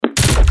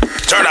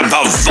Turn up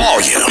the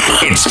volume.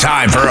 It's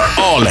time for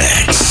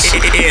OLiX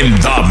in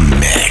the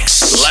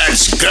mix.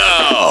 Let's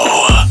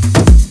go.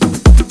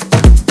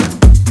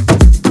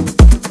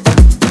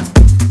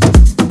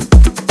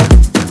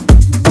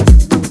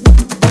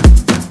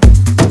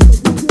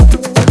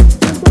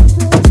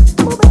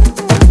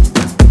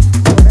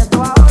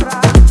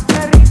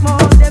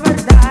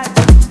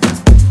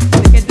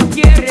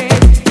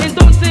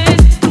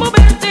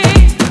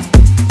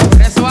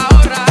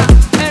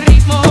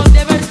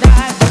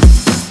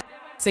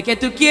 Sé que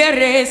tú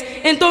quieres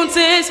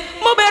entonces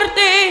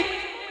moverte,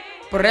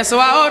 por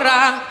eso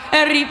ahorra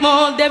el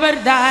ritmo de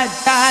verdad.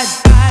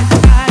 Sé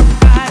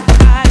que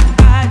tú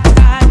quieres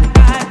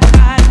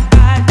entonces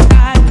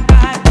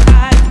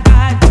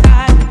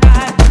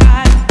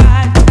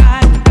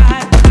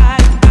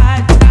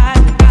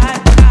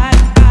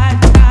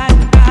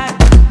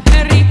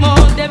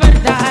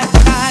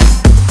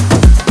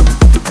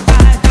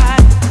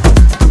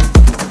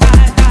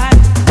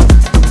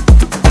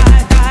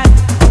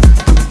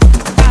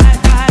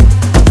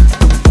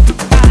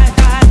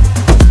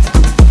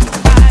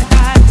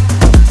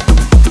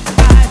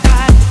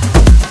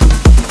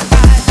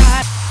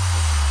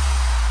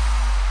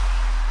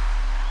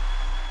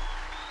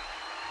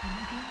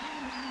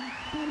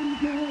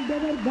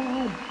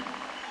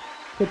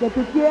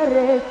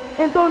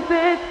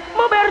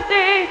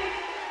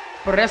moverte,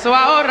 por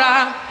eso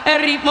ahorra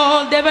el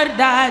ritmo de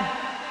verdad.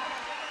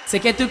 Sé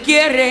que tú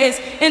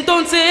quieres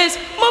entonces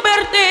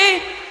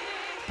moverte,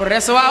 por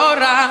eso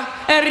ahorra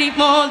el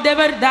ritmo de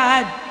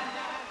verdad.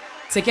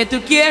 Sé que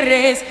tú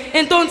quieres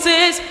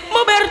entonces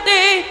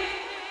moverte,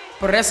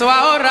 por eso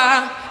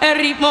ahorra el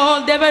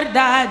ritmo de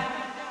verdad.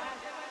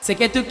 Sé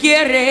que tú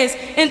quieres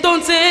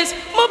entonces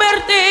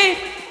moverte,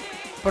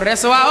 por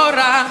eso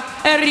ahorra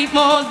el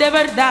ritmo de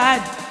verdad.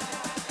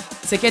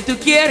 Sé que tú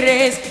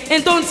quieres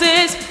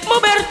entonces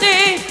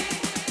moverte,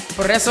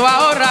 por eso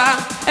ahorra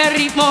el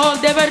ritmo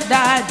de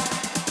verdad.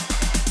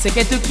 Sé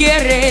que tú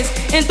quieres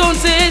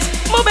entonces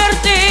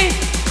moverte,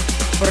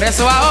 por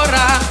eso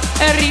ahorra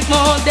el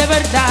ritmo de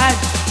verdad.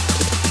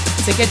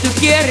 Sé que tú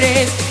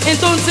quieres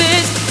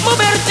entonces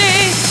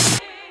moverte,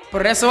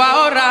 por eso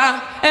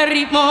ahorra el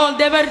ritmo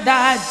de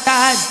verdad.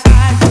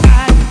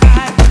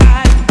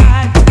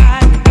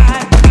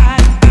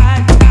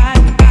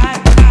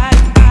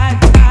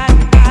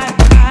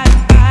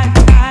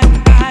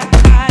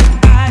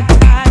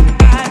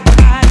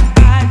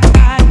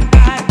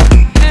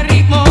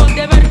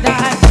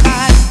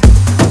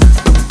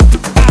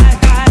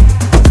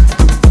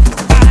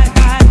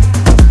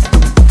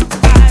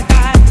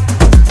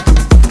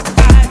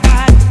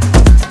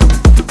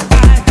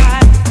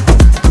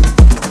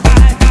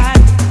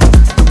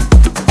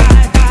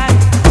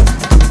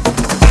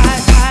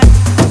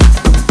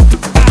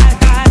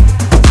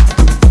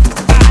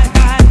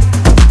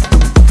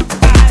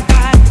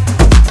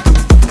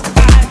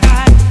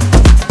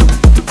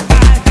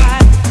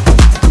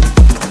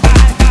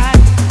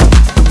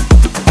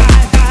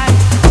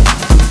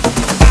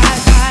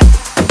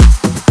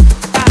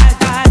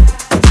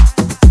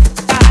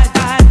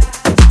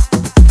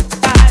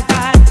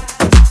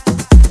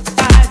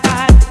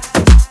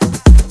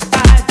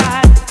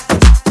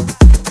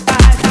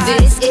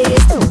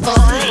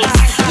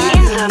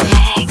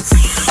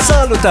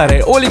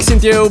 Salutare! OLiX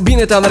sunt eu,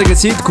 bine te-am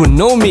regăsit cu un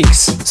nou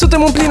mix.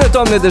 Suntem în plină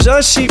toamnă deja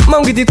și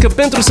m-am gândit că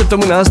pentru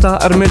săptămâna asta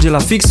ar merge la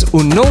fix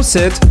un nou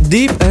set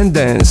Deep and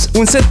Dance.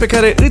 Un set pe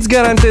care îți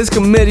garantez că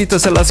merită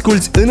să-l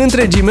asculti în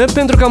întregime,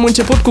 pentru că am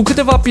început cu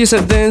câteva piese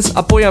dance,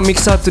 apoi am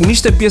mixat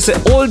niște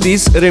piese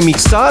oldies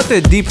remixate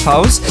Deep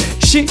House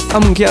și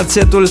am încheiat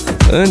setul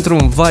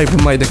într-un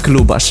vibe mai de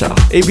club așa.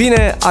 Ei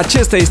bine,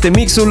 acesta este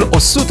mixul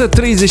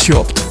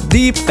 138,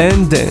 Deep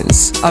and Dance.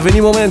 A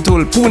venit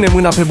momentul, pune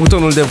mâna pe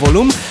butonul de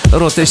volum,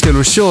 rotește-l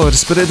ușor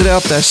spre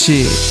dreapta și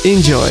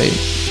enjoy!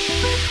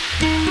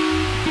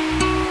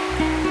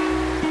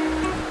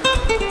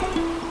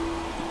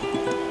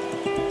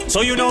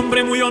 Soy un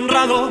hombre muy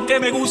honrado que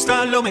me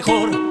gusta lo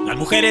mejor. Las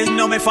mujeres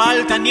no me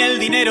faltan, ni el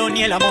dinero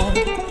ni el amor.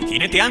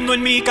 Jineteando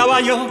en mi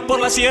caballo por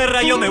la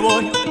sierra yo me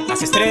voy.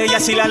 Las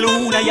estrellas y la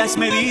luna ya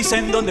me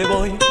dicen dónde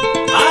voy.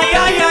 Ay,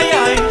 ay, ay,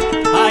 ay,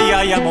 ay,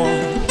 ay, amor.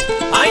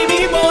 Ay,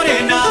 mi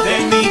morena de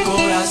mi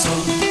corazón.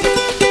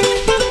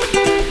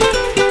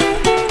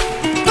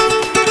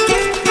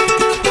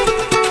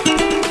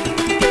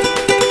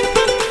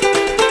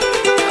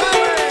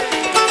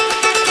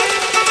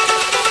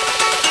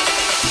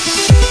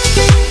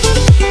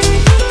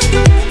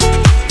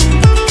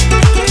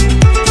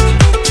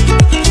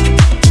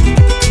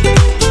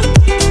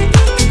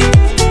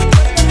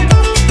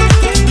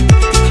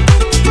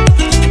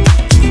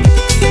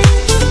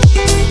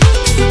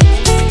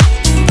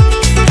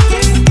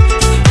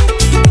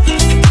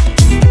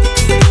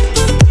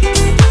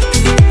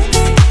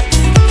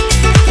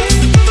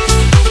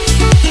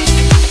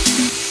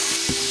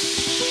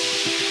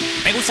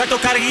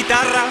 Tocar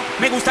guitarra,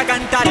 me gusta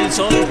cantar el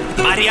sol.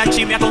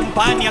 Mariachi me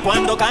acompaña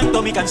cuando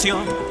canto mi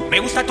canción. Me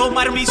gusta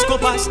tomar mis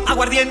copas,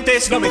 aguardiente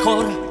es lo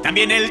mejor.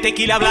 También el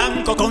tequila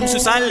blanco con su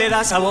sal le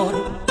da sabor.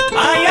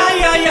 Ay, ay,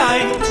 ay,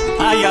 ay,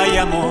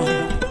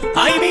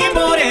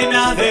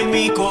 morena de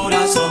mi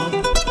corazón.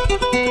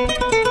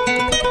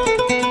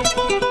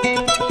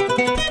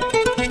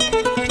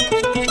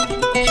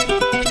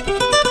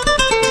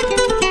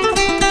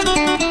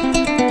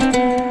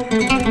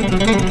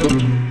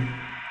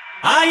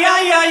 Ay,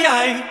 ay, ay,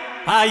 ay,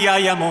 ay,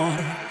 ay, amor,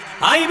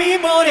 ay, mi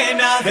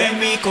morena de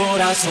mi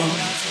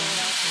corazón.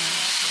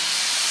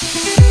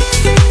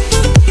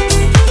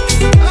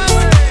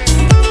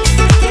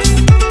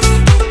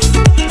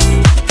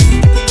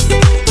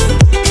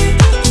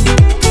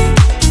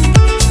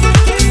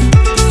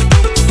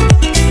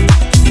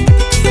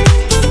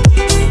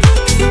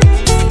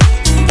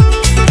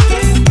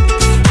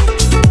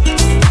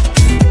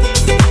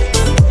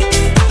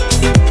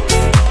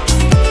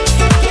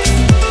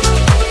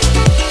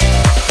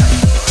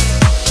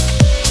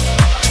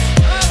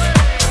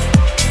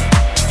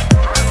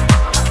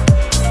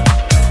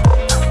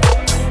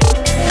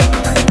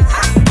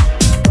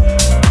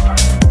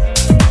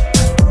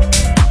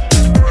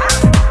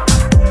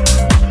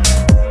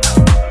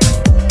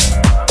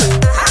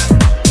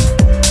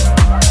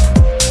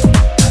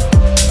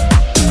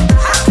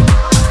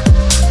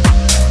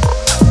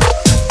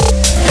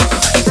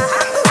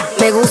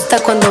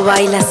 Cuando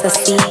bailas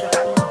así,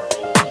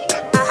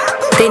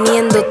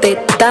 teniéndote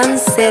tan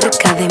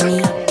cerca de mí,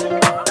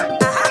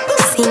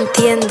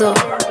 sintiendo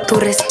tu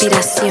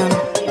respiración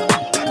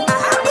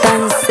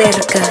tan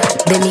cerca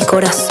de mi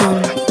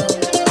corazón.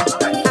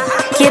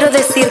 Quiero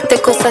decirte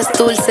cosas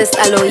dulces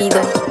al oído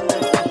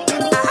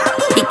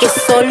y que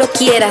solo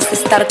quieras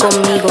estar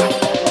conmigo.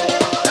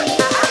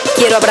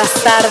 Quiero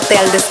abrazarte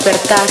al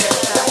despertar.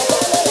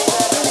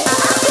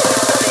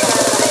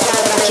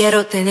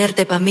 Quiero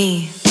tenerte pa'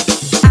 mí.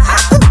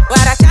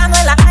 Guarachando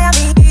en la calle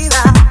mi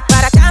vida,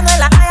 guarachando en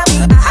la calle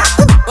mi vida,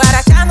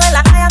 guarachando en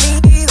la calle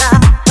mi vida,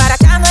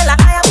 guarachando en la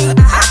calle mi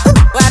vida,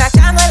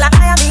 guarachando en la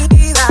calle mi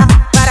vida,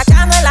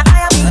 guarachando en la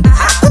calle mi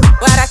vida,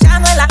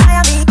 guarachando en la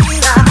calle mi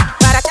vida,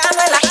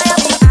 guarachando en la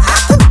calle mi vida,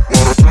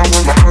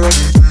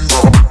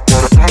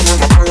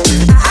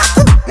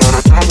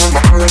 guarachando en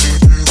la calle mi vida,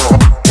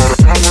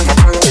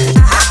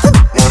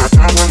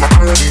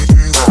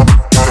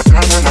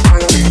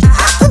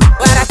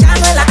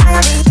 guarachando en la calle mi vida, guarachando en la calle mi vida, guarachando en la calle mi vida, guarachando en la calle mi vida, guarachando en la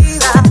calle mi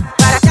vida,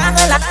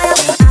 guarachando en la calle mi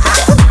vida.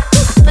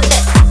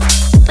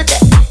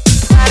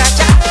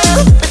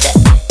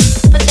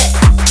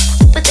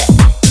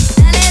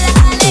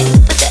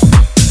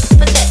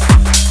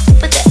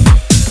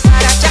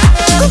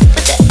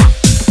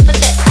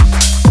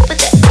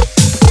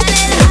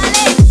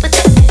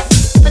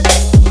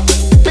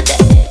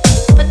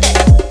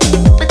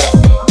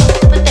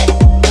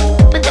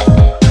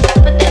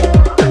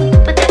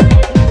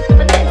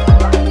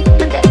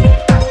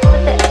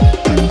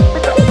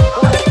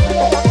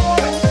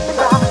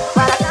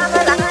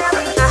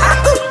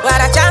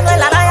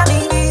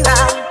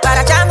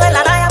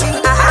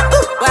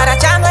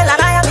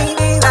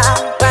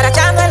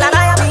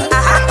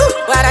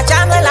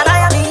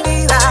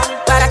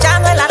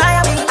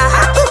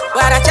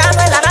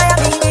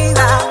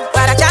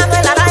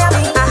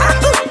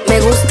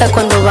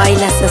 Cuando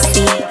bailas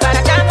así,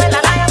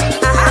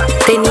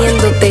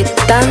 teniéndote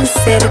tan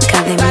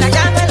cerca de mí,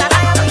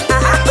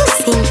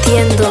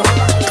 sintiendo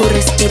tu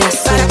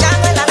respiración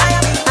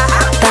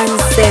tan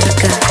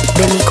cerca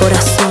de mi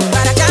corazón.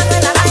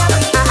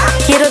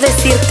 Quiero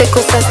decirte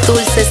cosas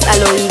dulces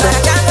al oído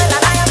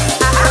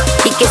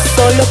y que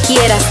solo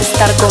quieras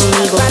estar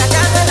conmigo.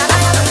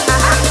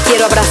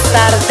 Quiero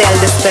abrazarte al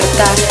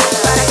despertar.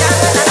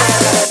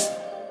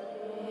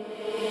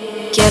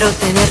 Quiero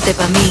tenerte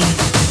pa' mí.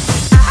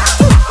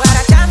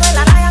 Guarachando en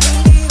la calle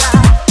mi vida.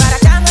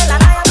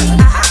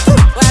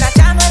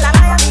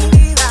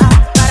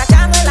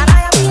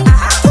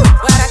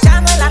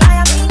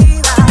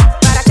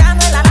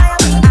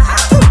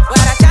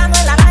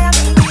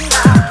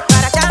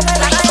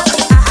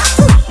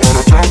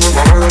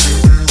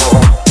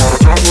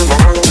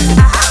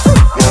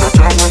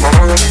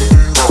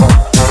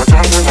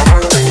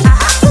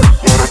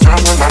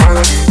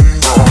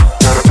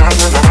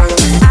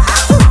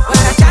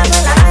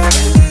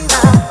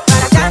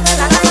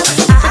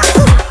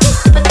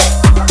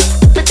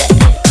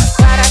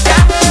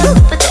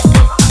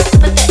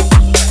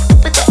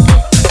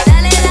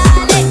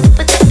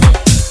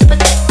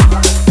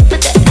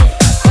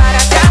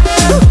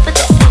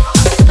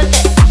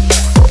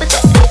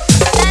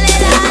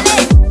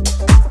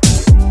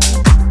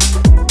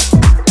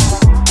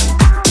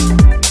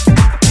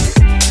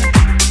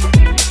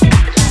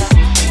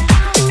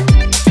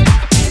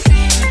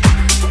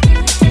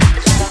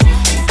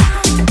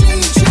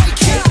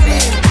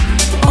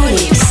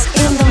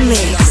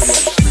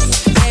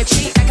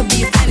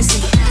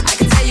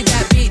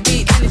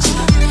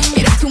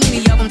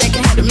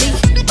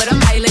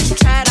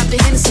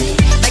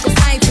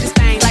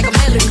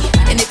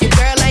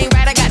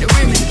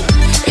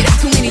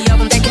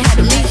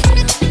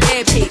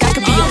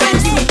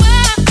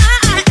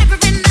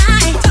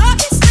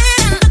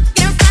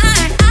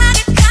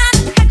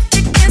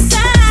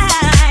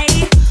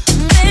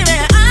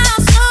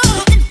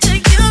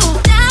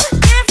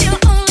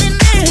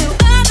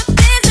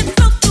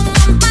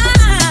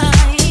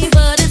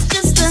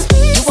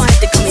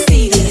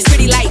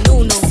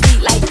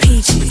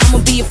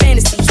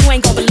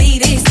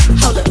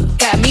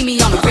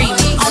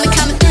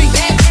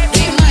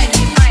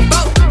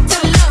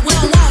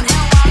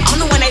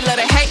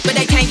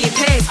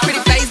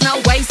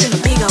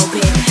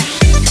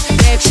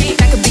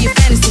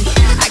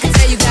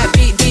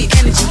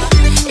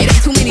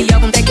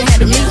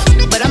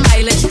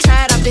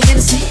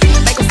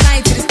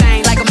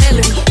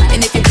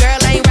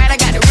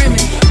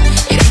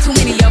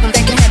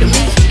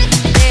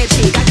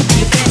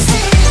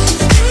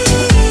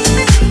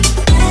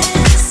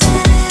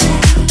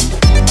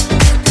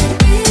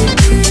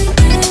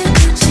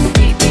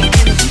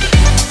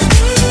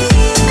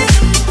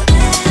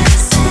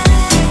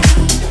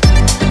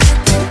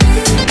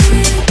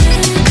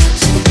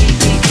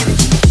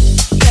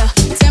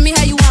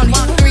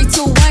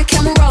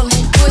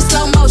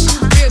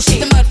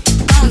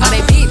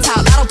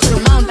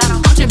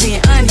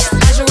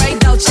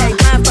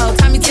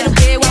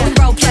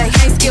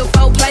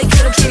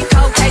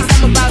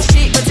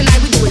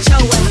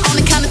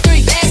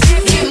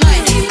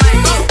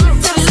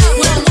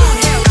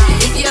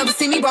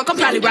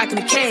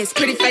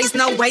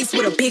 ass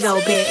with a big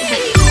old bed.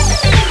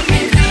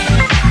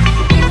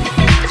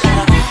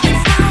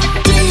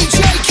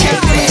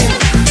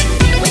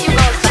 When you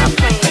gonna stop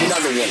playing?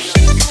 Another one.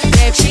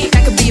 Bad chick,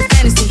 I could be a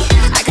fantasy.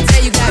 I can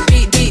tell you got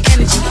big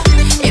energy.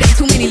 It ain't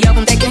too many of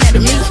them that can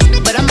handle me,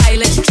 but I might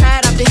let you try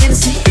it off the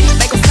Hennessy.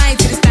 Make 'em sing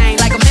to this thing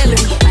like a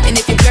melody. And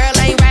if your girl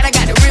ain't right, I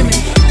got the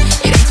remedy.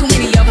 It ain't too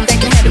many of them that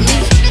can handle me.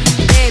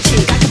 Bad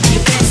chick, I could be a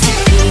fantasy.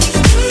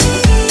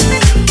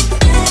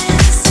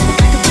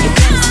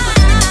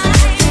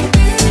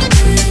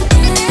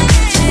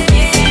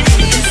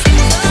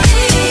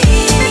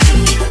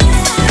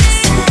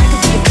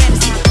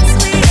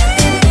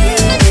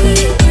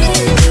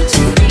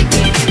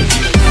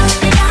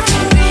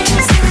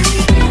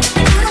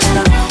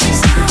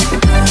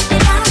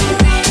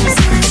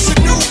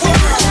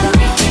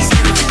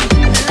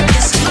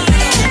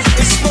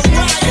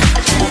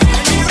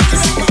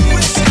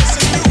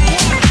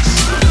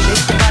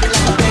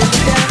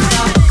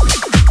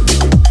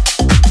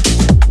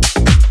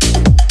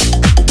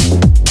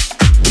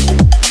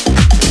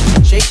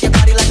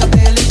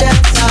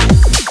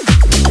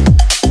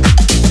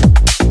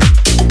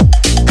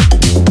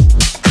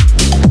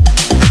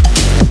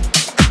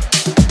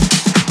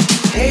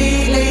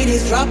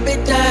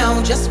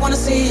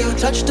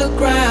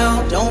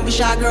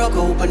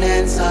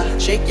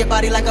 Shake your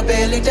body like a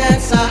belly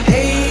dancer.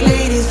 Hey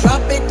ladies,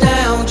 drop it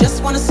down.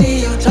 Just wanna see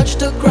you touch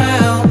the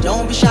ground.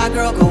 Don't be shy,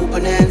 girl, go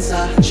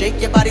bonanza.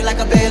 Shake your body like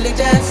a belly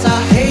dancer.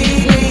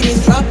 Hey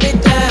ladies, drop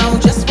it down.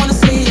 Just wanna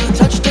see you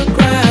touch the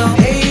ground.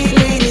 Hey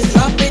ladies,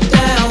 drop it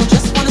down.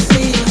 Just wanna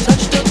see you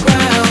touch the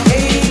ground.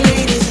 Hey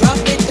ladies,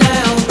 drop it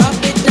down,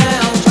 drop it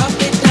down, drop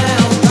it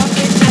down, drop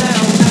it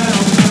down, down,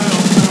 down, down.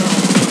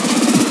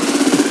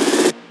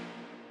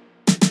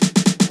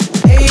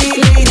 Hey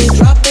ladies,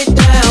 drop it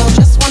down.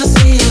 Just wanna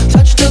see you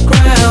touch the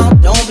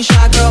ground. Don't be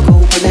shy, girl, go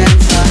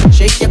bonanza.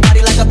 Shake your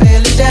body like a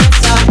belly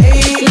dancer.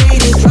 Hey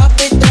ladies, drop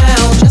it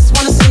down. Just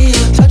wanna see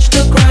you touch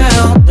the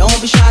ground. Don't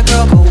be shy,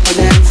 girl, go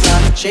bonanza.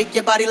 Shake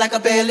your body like a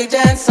belly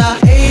dancer.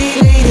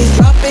 Hey ladies,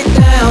 drop it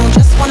down.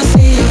 Just wanna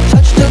see you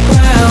touch the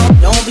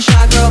ground. Don't be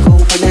shy, girl, go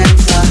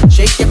bonanza.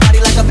 Shake your body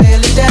like a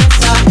belly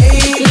dancer.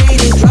 Hey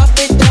ladies, drop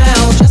it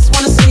down. Just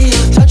wanna see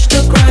you touch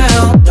the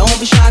ground. Don't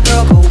be shy,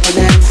 girl, go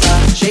bonanza.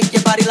 Shake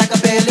your body like a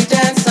belly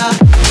dancer.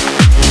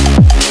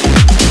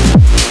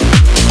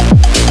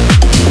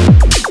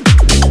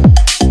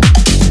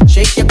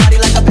 Shake your body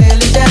like a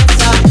belly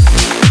dancer.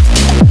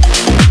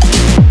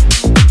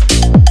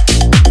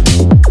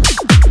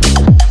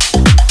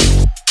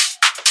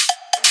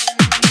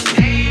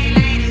 Hey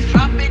ladies,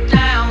 drop it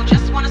down.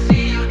 Just wanna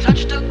see you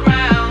touch the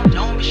ground.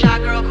 Don't be shy,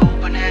 girl, go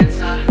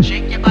bonanza.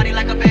 Shake your body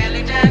like a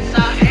belly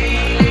dancer.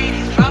 Hey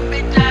ladies, drop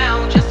it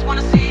down. Just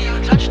wanna see you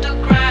touch the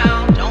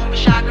ground. Don't be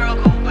shy, girl,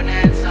 go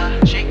bonanza.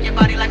 Shake your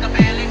body like a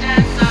belly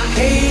dancer.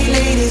 Hey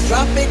ladies,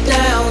 drop it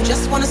down.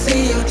 Just wanna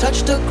see you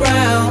touch the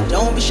ground.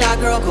 Don't be shy,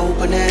 girl, go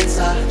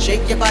bonanza.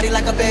 Shake your body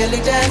like a belly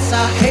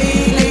dancer.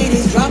 Hey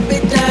ladies, drop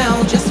it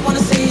down. Just wanna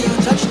see you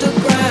touch the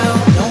ground.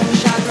 Don't be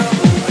shy, girl,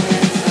 go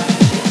bonanza.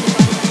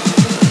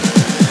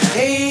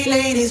 Hey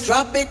ladies,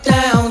 drop it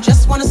down.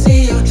 Just wanna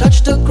see you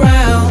touch the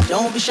ground.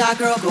 Don't be shy,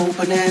 girl, go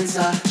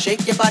bonanza.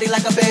 Shake your body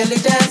like a belly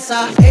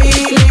dancer. Hey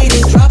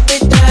ladies, drop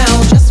it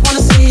down. Just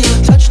wanna see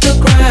you touch the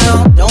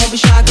ground. Don't be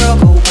shy, girl,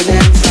 go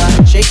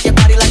bonanza. Shake your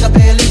body like a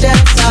belly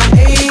dancer.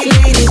 Hey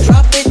ladies,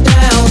 drop it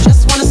down.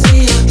 Just wanna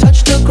see you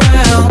touch the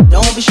ground.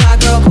 Don't be shy,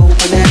 girl, go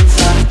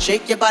bonanza.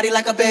 Shake your body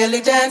like a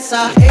belly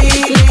dancer. Hey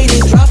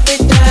ladies, drop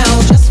it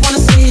down. Just wanna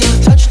see you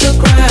touch the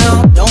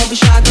ground. Don't be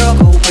shy, girl,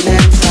 go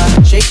bonanza.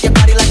 Shake your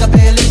body like a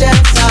belly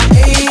dancer.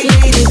 Hey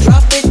ladies,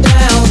 drop it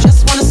down.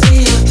 Just wanna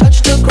see you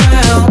touch the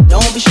ground.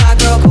 Don't be shy,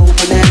 girl, go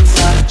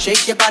bonanza.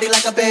 Shake your body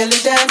like a belly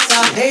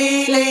dancer.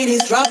 Hey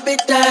ladies, drop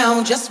it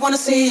down. Just wanna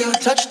see you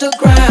touch the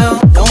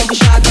ground. Don't be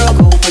shy, girl,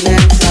 go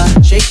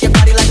bonanza. Shake your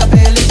body like a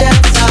belly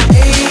dancer.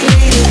 Hey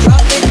ladies,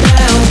 drop it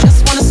down.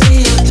 Just wanna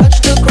see you touch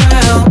the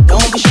ground.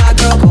 Don't be shy,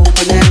 girl, go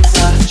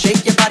bonanza.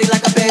 Shake your body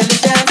like a belly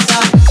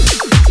dancer.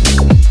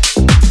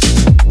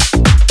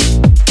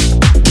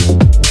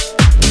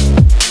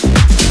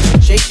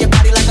 Shake your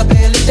body like a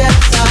belly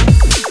dancer.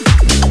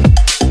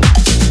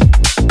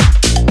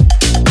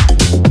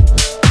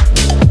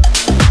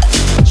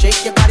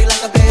 Shake your body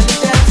like a belly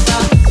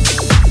dancer.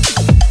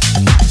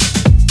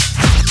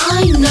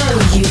 I know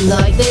you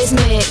like this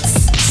mix.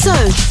 So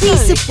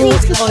please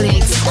support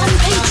OLiX on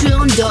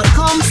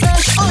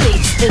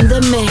patreon.com/OLiX in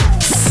the mix.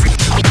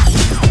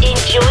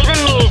 Enjoy the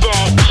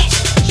music.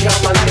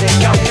 Come on, let it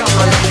come, come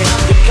on, let it,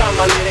 come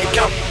on, let it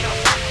come.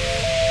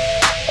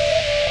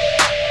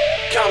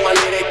 Come on,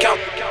 let it come.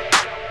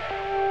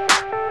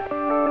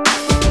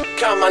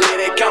 Come on, let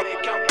it come.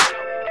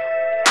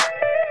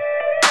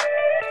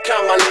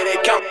 Come on, let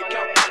it come.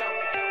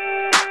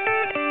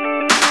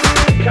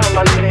 Come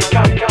on, let it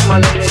come, come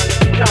on, let it,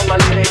 come on,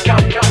 let it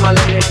come, come on,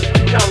 let it,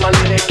 come on,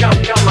 let it come,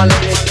 come on,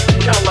 let it,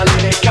 come on,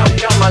 let it come,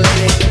 come on, let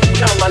it,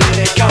 come on, let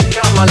it come,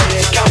 come on, let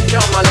it come,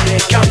 come on, let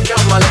it come,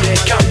 come on, let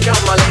it come,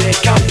 come on, let it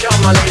come,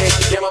 come on, let it.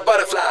 Yeah, my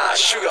butterfly,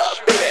 sugar,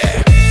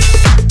 baby.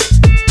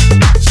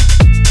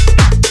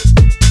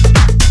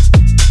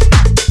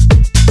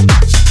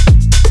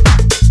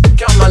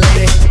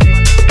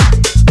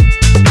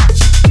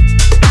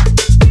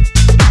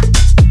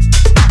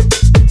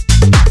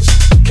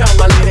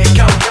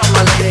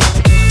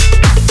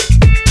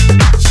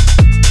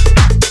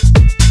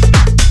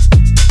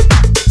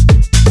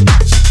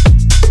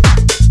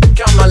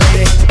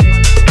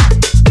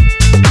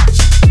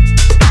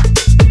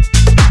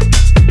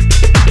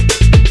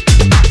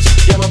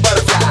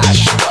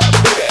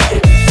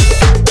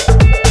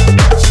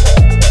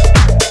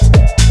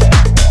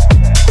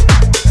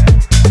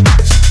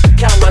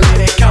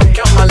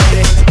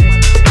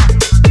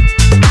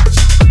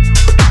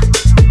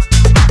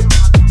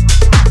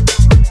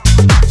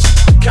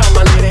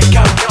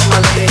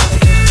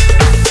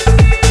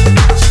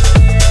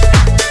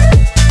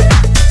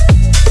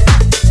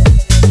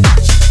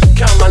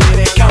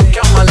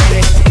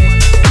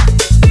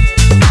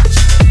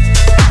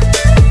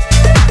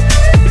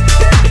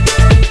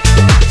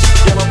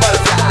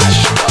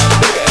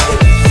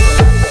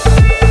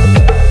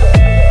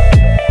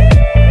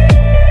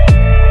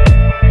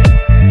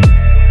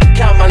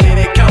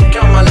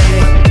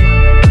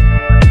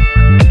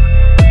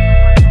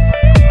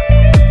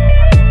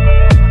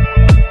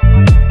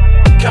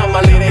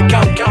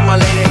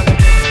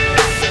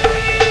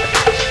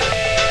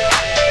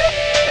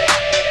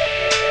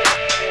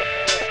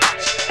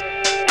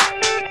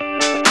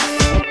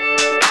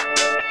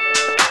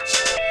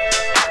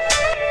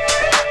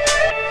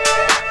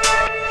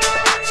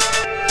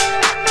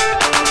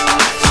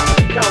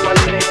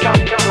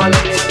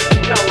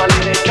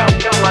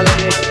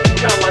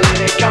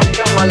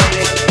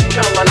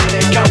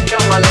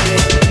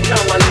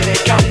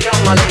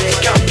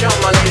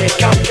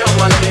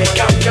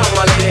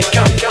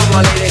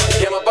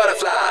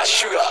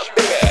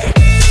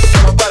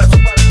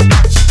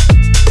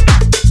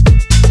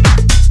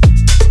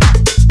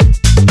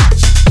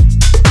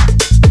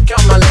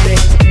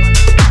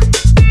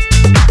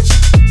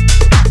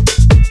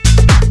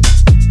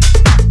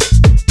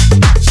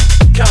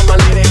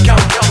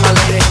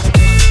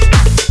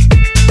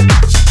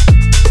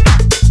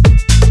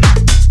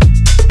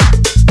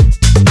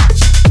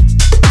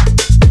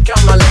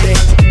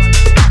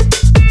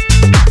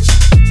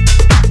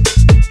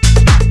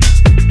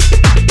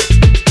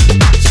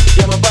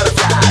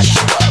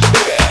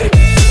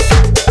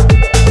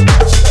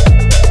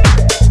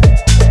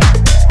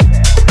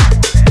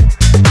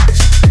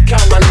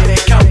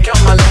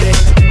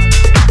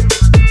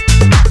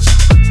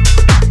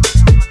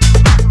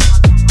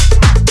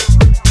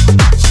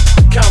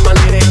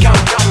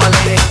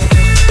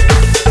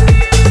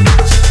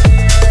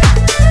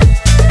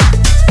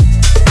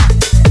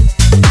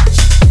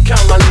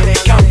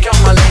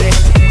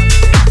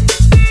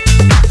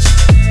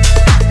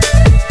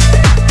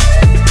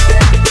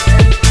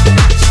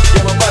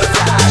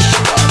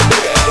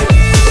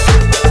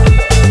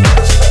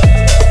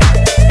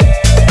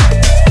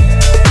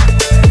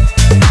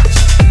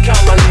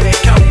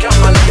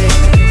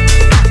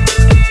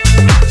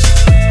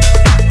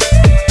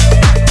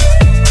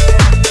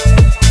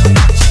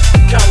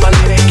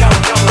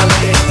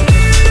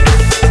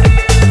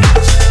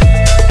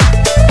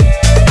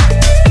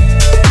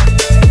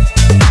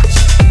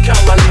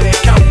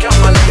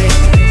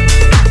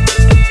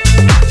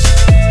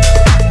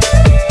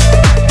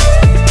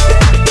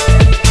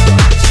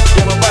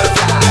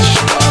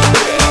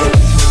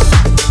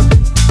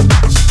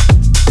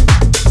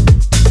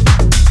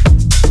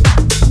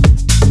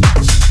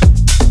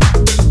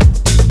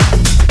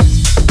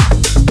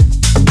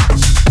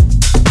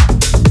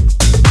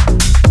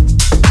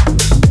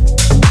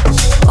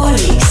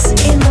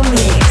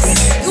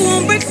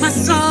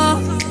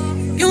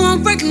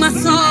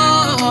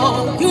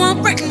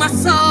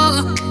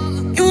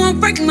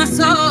 break my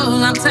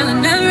soul. I'm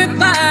telling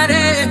everybody,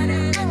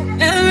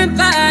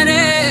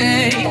 everybody,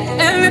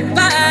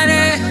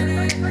 everybody,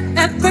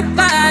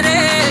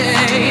 everybody.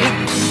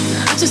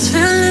 I just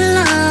fell in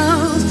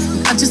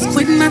love. I just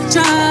quit my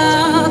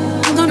job.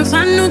 I'm gonna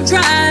find a new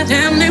drive.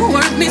 Damn, they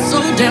work me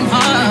so damn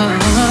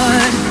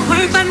hard.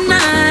 Work by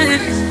 9,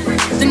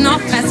 then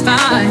off past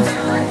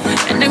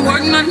 5. And they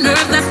work my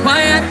nerves, that's why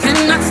I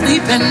cannot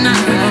sleep at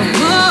night.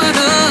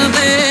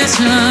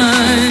 Motivation,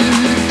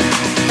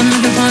 I'm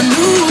looking for a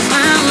new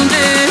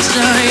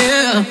foundation,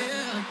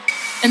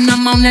 yeah. And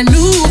I'm on that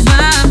new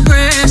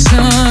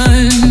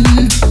vibration.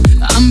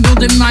 I'm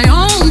building my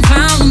own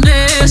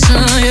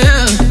foundation,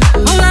 yeah.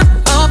 Hold up,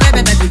 oh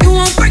baby, baby, you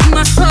won't break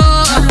my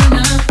soul.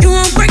 You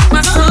won't break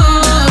my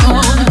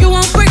soul. You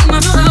won't break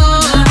my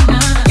soul.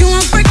 You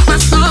won't break my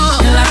soul.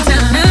 I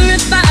tell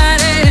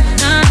everybody,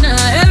 nah,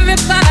 nah,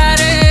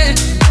 everybody,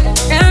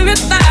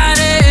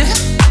 everybody,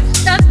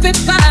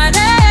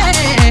 everybody.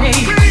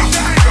 Release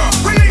your anger,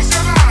 release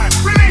your mind,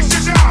 release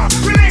your job,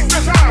 release the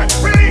time,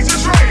 release the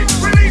strain,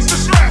 release the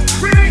stress,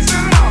 release the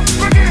love,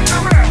 forget the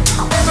rest.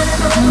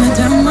 Pulling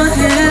down my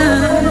hair,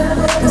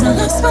 'cause I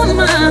lost my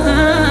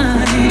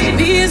mind.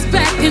 B is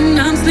back and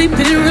I'm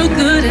sleeping real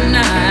good at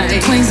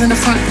night. Queens in the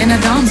front and the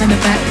doms in the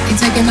back. Ain't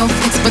taking no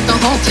flicks, but the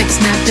whole click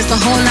snap. There's a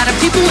whole lot of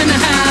people in the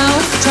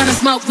house trying to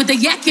smoke with the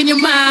yak in your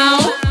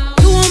mouth.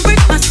 You won't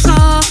break my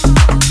soul.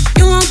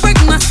 You won't break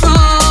my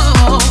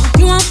soul.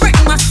 You won't break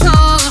my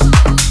soul.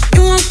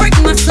 You won't break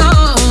my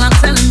soul. I'm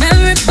telling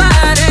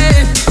everybody,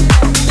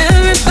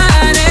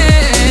 everybody,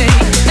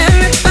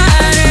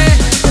 everybody,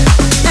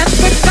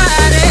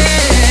 everybody.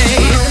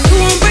 You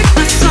won't break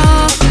my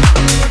soul.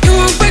 You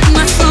won't break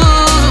my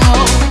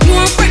soul. You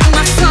won't break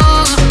my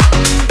soul.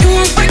 You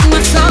won't break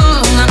my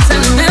soul. I'm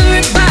telling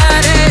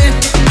everybody,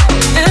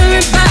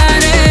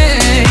 everybody,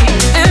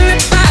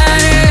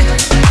 everybody,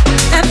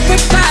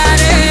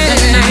 everybody.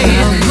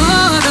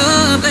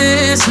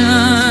 Motivation.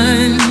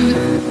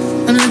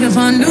 I'm looking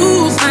for a new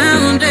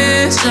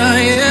foundation,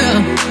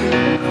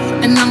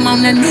 yeah. And I'm on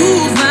that new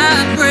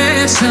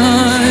vibration.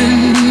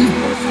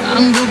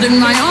 I'm building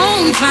my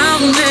own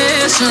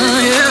foundation,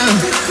 yeah.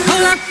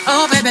 Hold up,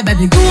 oh baby,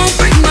 baby, you won't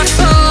break my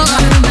soul.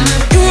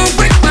 You won't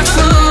break my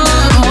soul.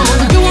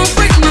 You won't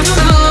break my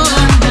soul.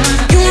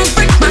 You won't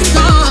break my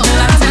soul.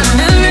 I'm telling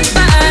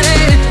everybody,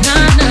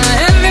 nah,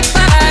 nah,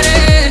 everybody,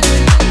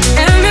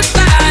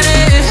 everybody,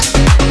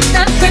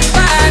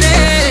 everybody.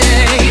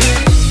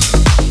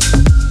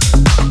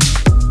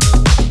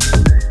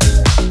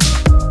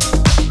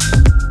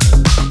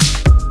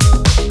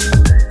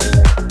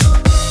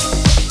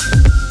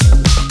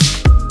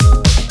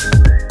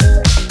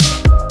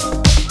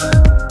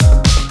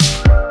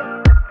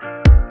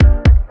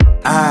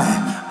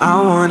 I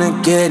wanna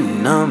get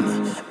numb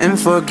and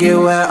forget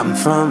where I'm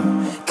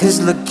from. 'Cause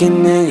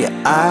looking in your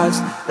eyes,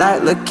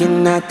 like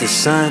looking at the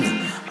sun.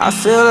 I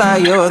feel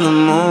like you're the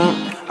moon,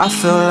 I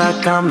feel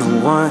like I'm the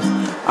one.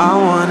 I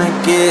wanna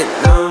get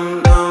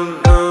numb, numb,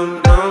 numb,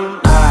 numb.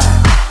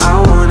 I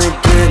wanna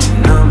get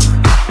numb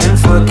and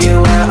forget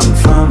where I'm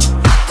from.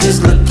 'Cause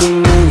looking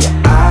in your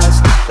eyes,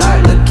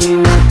 like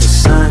looking at the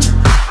sun.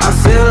 I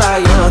feel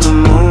like you're the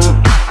moon,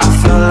 I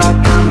feel like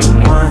I'm the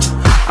one.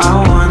 I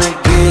wanna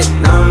get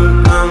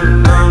numb, numb,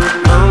 numb,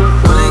 numb.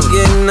 Wanna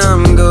get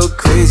numb, go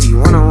crazy,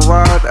 wanna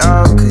wild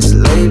out. 'Cause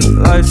lady,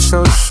 life's so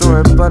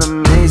short but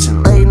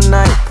amazing. Late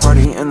night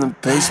party in the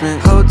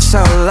basement,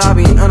 hotel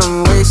lobby and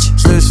I'm wasted.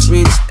 Swiss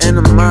sweets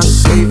into my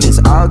savings,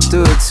 I'll do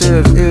it too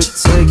if you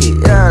take it.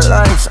 Yeah,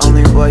 life's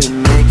only what you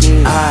make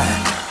it.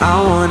 I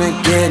wanna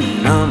get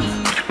numb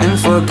and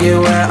forget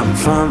where I'm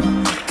from.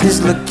 'Cause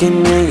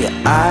looking in your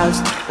eyes,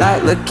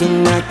 like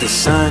looking at the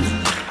sun.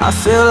 I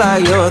feel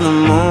like you're the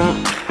moon,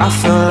 I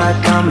feel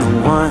like I'm the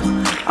one.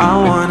 I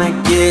wanna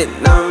get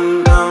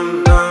numb, numb,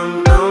 numb,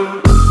 numb.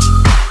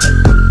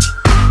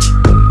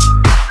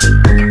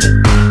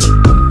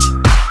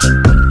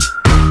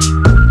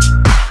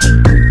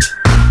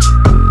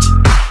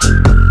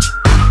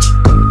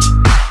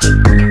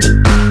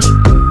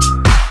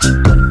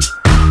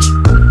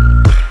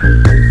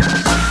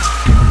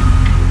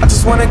 I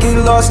just wanna get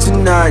lost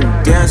tonight and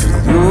dance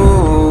with you.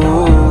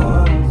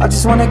 I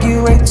just wanna get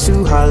way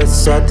too high, let's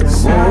set the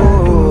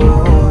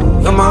mood.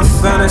 You're my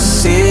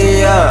fantasy,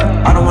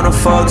 yeah. I don't wanna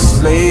fall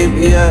asleep,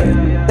 yeah.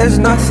 There's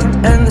nothing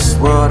in this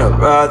world I'd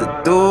rather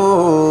do.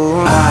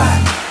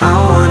 I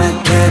wanna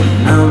get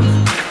numb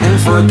and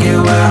forget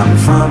where I'm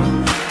from.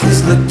 'Cause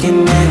looking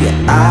in your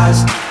eyes,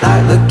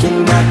 like looking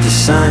at the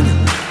sun.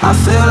 I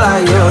feel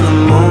like you're the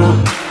moon,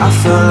 I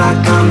feel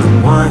like I'm the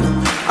one.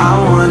 I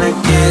wanna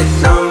get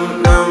numb,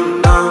 numb,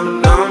 numb,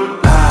 numb.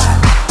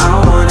 I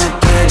wanna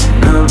get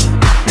numb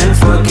and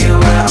forget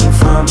where I'm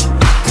from.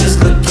 'Cause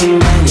looking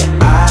in your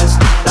eyes,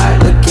 like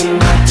looking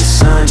at the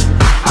sun.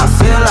 I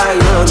feel like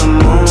you're the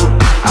moon,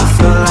 I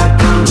feel like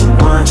I'm the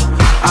one.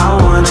 I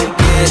wanna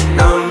get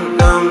numb,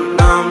 numb,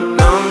 numb,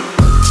 numb.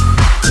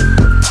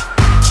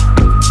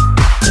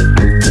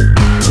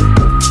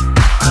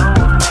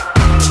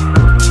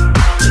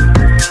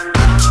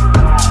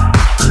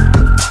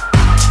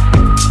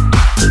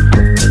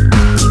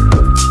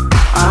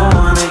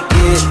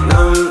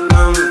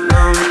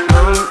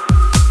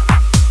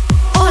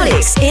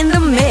 in the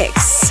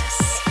mix.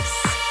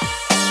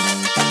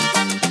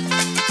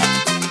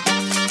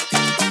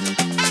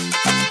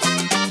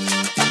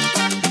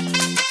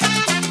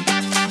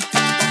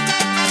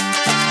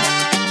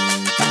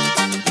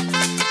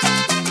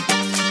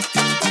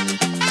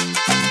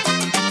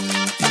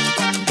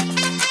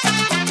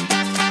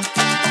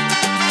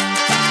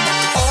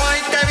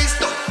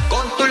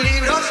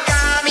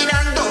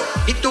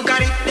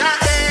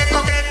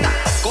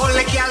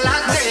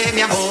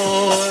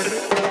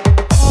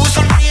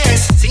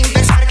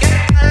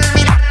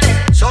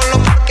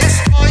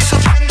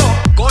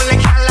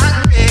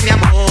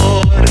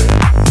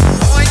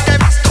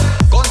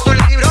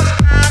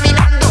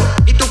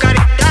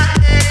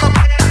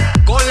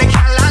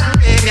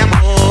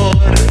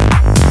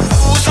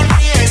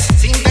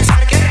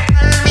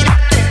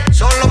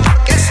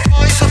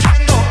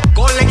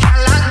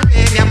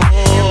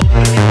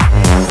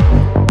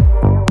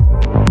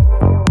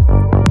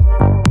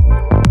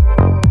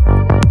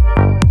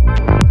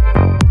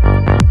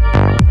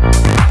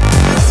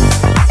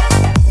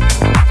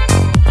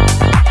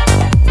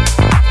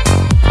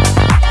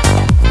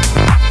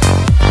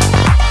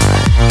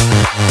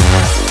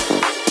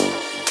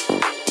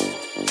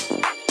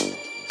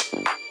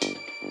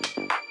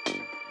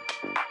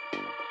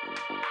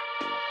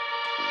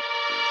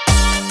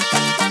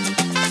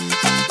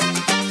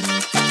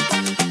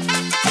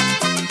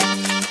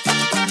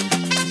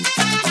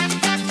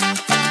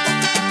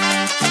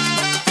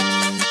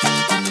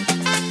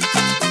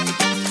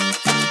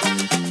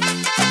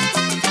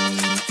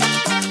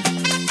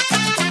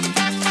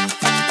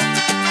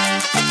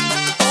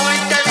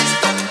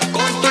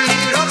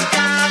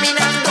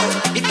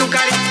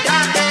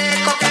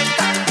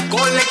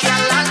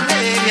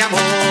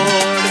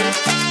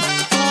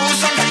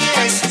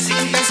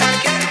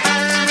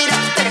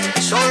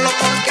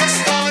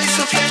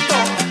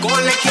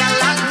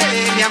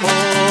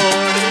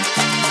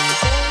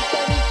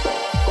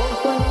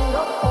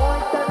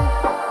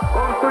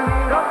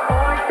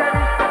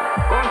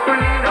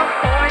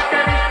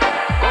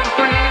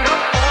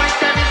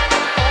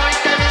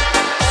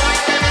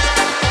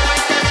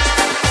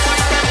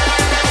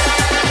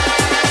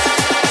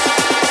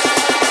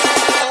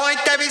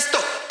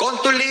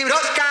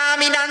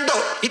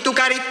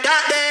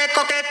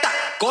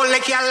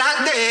 colegiala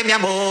de mi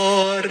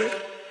amor.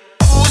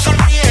 Tú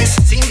sonríes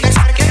sin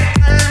pensar que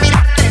al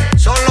mirarte,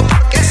 solo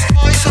porque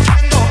estoy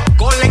sufriendo,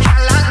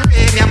 colegiala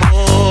de mi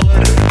amor.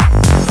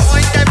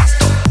 Hoy te he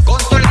visto con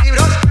tus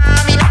libros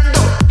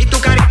caminando y tu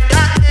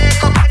carita de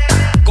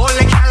coqueta,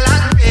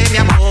 colegiala de mi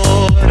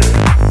amor.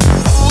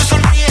 Tú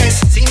sonríes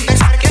sin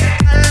pensar que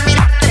al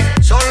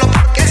mirarte, solo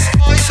porque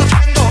estoy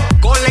sufriendo,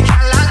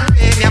 colegiala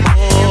de mi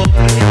amor.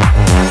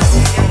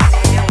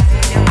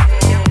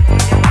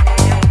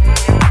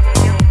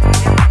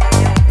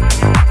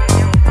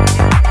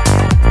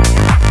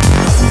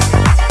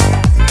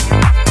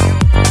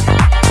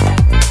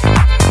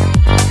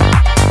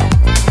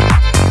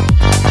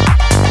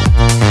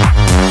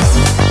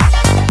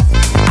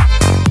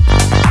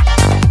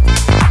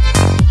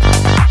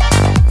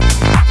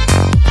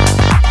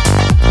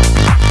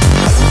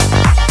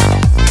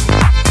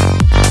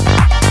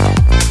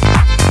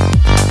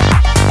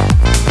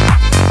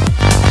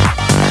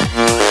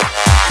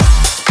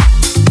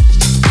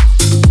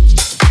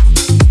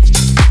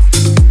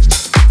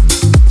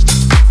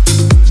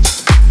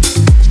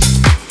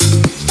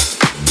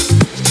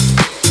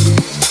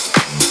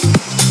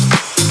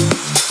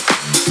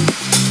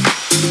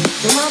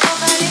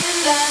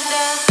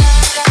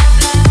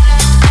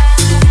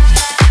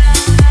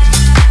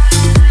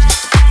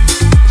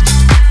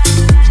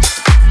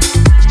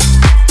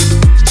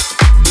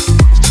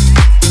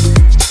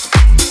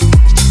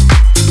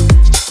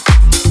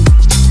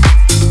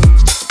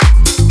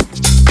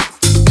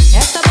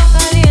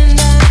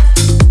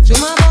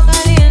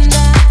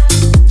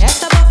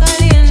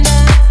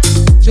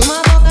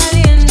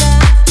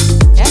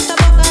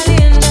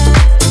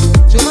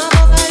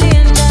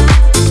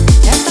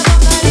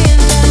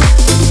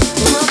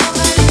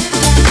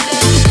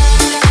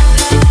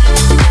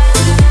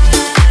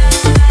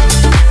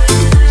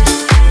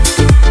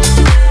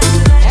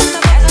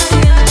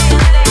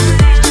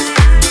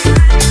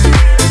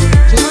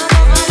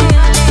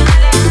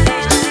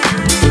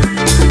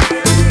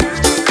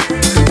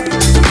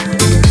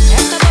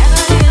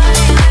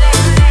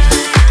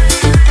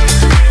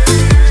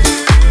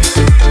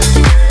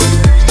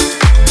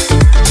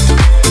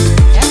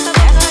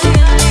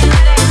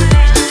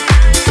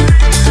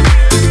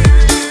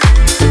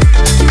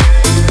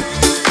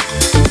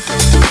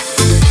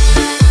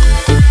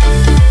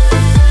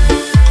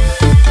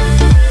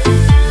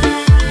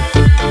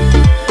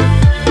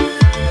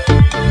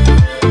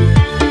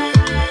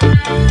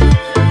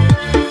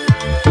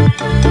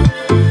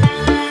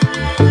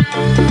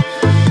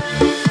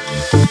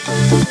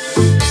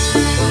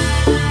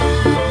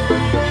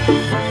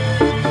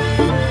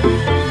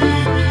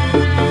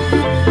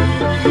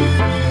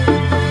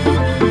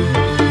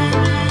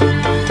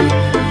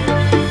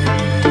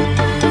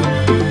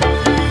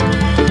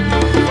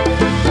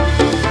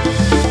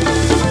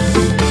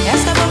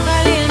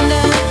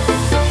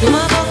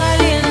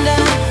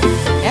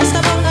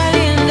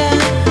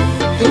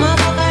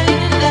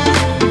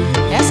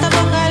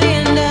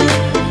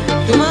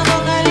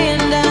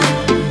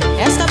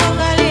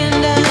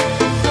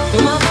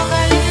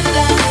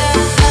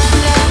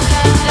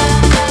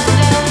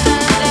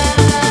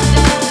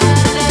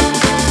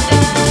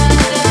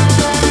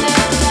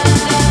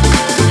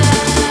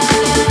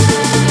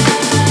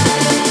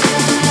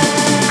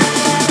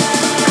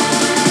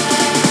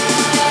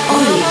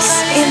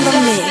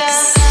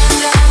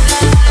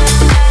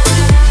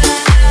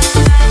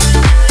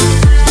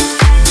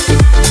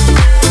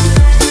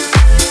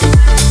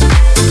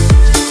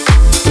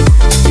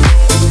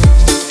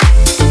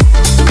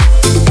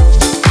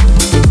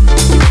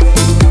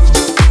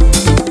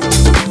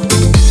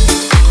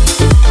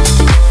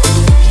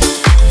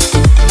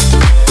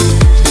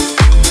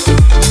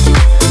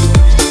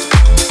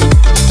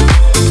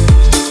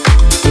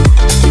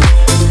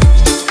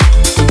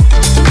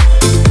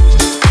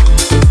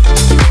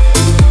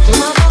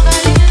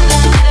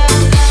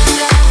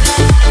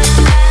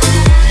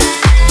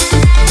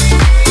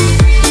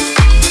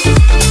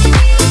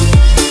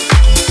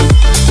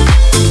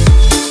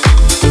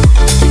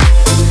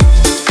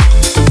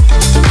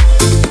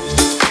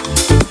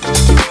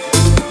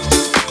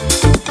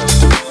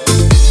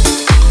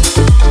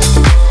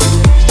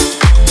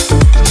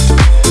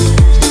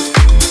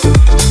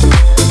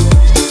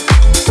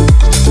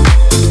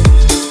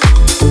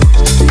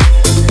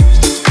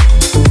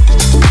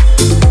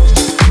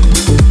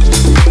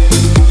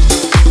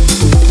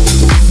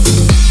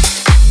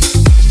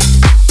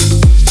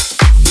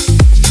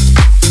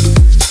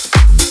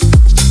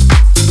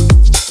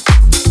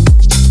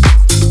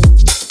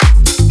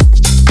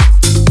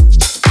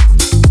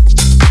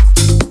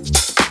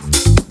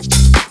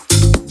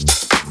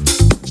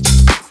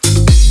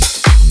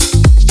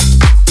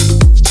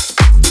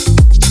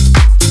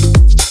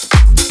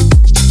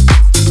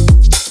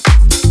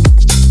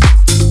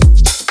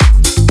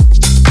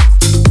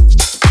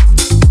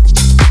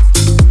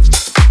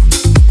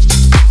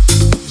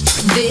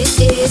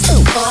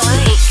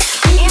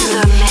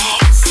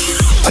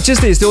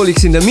 Acesta este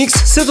OLiX In The Mix,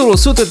 setul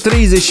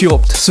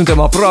 138. Suntem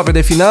aproape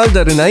de final,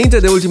 dar înainte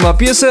de ultima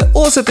piesă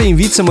o să te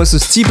invit să mă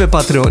susții pe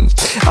Patreon.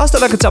 Asta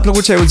dacă ți-a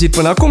plăcut ce ai auzit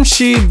până acum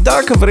și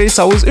dacă vrei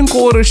să auzi încă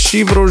o oră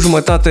și vreo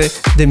jumătate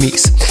de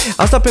mix.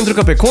 Asta pentru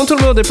că pe contul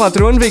meu de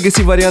Patreon vei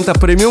găsi varianta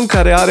premium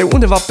care are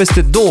undeva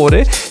peste 2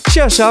 ore și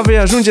așa vei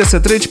ajunge să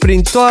treci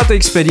prin toată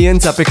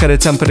experiența pe care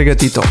ți-am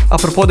pregătit-o.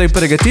 Apropo de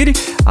pregătiri,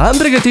 am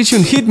pregătit și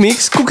un hit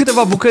mix cu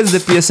câteva bucăți de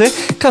piese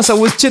ca să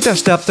auzi ce te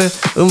așteaptă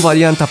în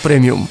varianta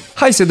premium.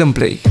 Hai să dăm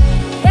play!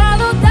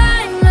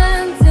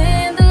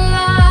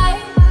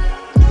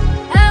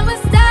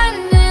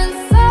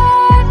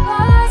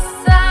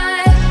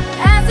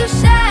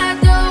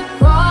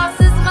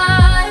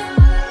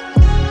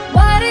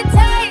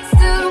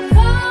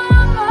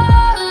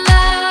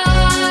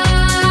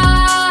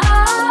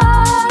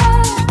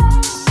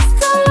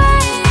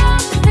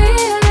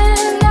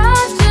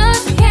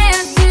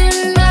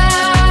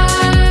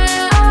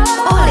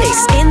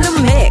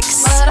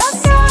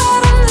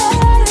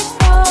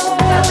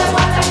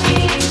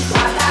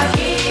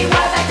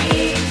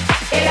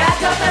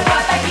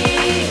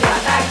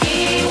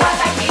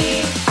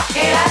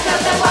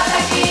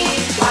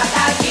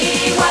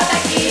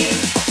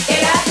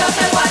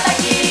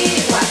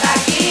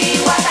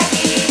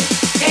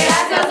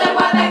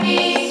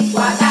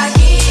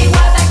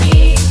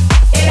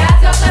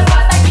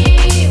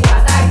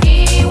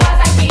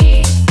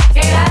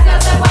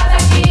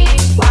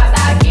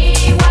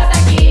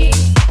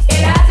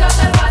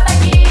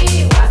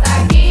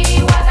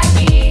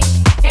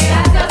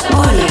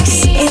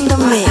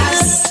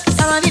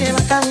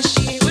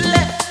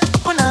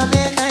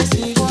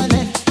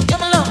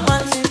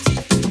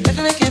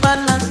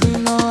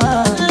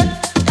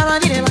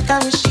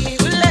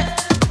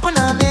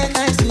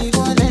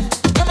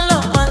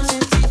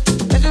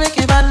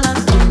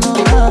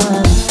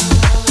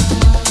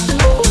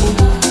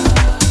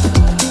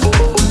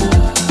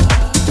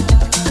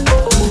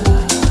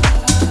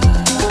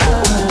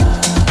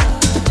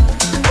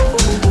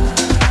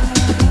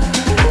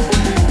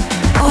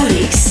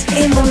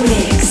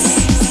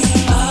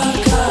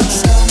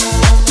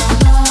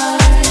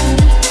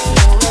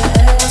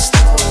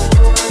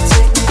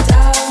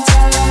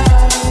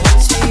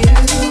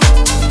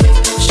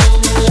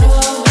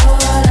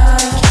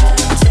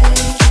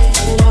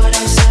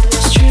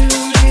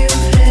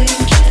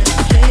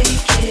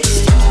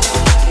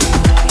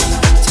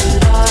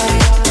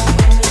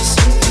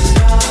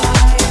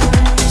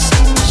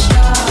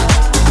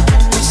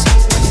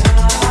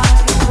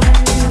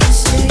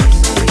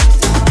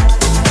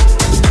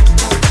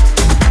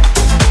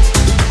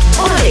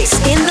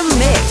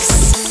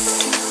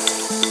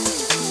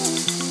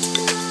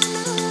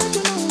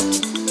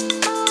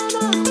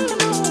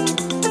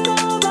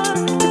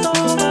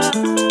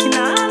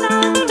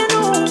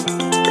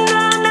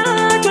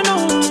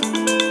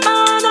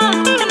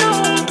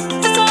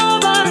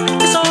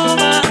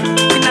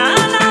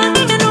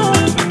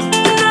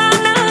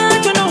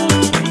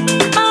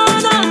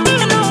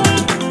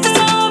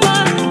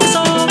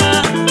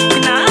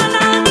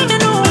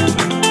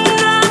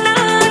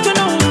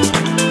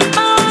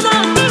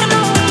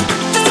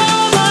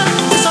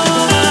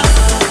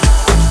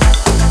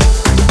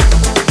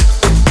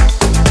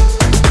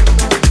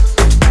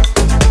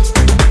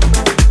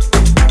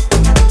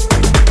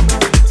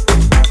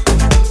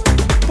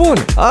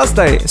 Bun,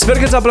 asta e. Sper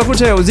că ți-a plăcut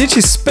ce ai auzit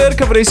și sper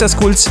că vrei să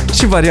asculti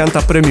și varianta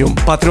premium.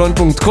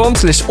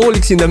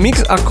 patreon.com/OLiXInTheMix,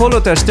 acolo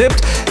te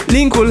aștept.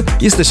 Linkul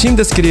este și în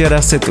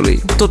descrierea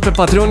setului. Tot pe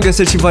Patreon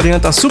găsești și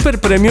varianta super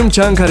premium,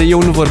 cea în care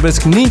eu nu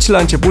vorbesc nici la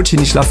început și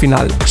nici la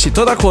final. Și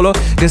tot acolo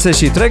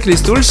găsești și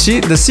tracklist-ul și,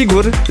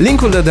 desigur,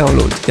 linkul de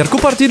download. Iar cu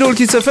partidul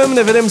Kiss FM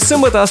ne vedem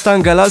sâmbătă asta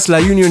în Galați la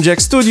Union Jack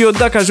Studio.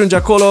 Dacă ajungi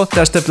acolo, te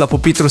aștept la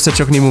pupitru să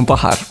ciocnim un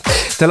pahar.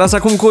 Te las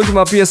acum cu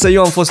ultima piesă.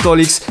 Eu am fost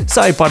OLiX. Să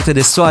ai parte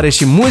de soare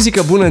și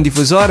muzică bună în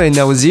difuzoare. Ne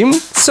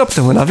auzim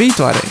săptămâna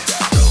viitoare.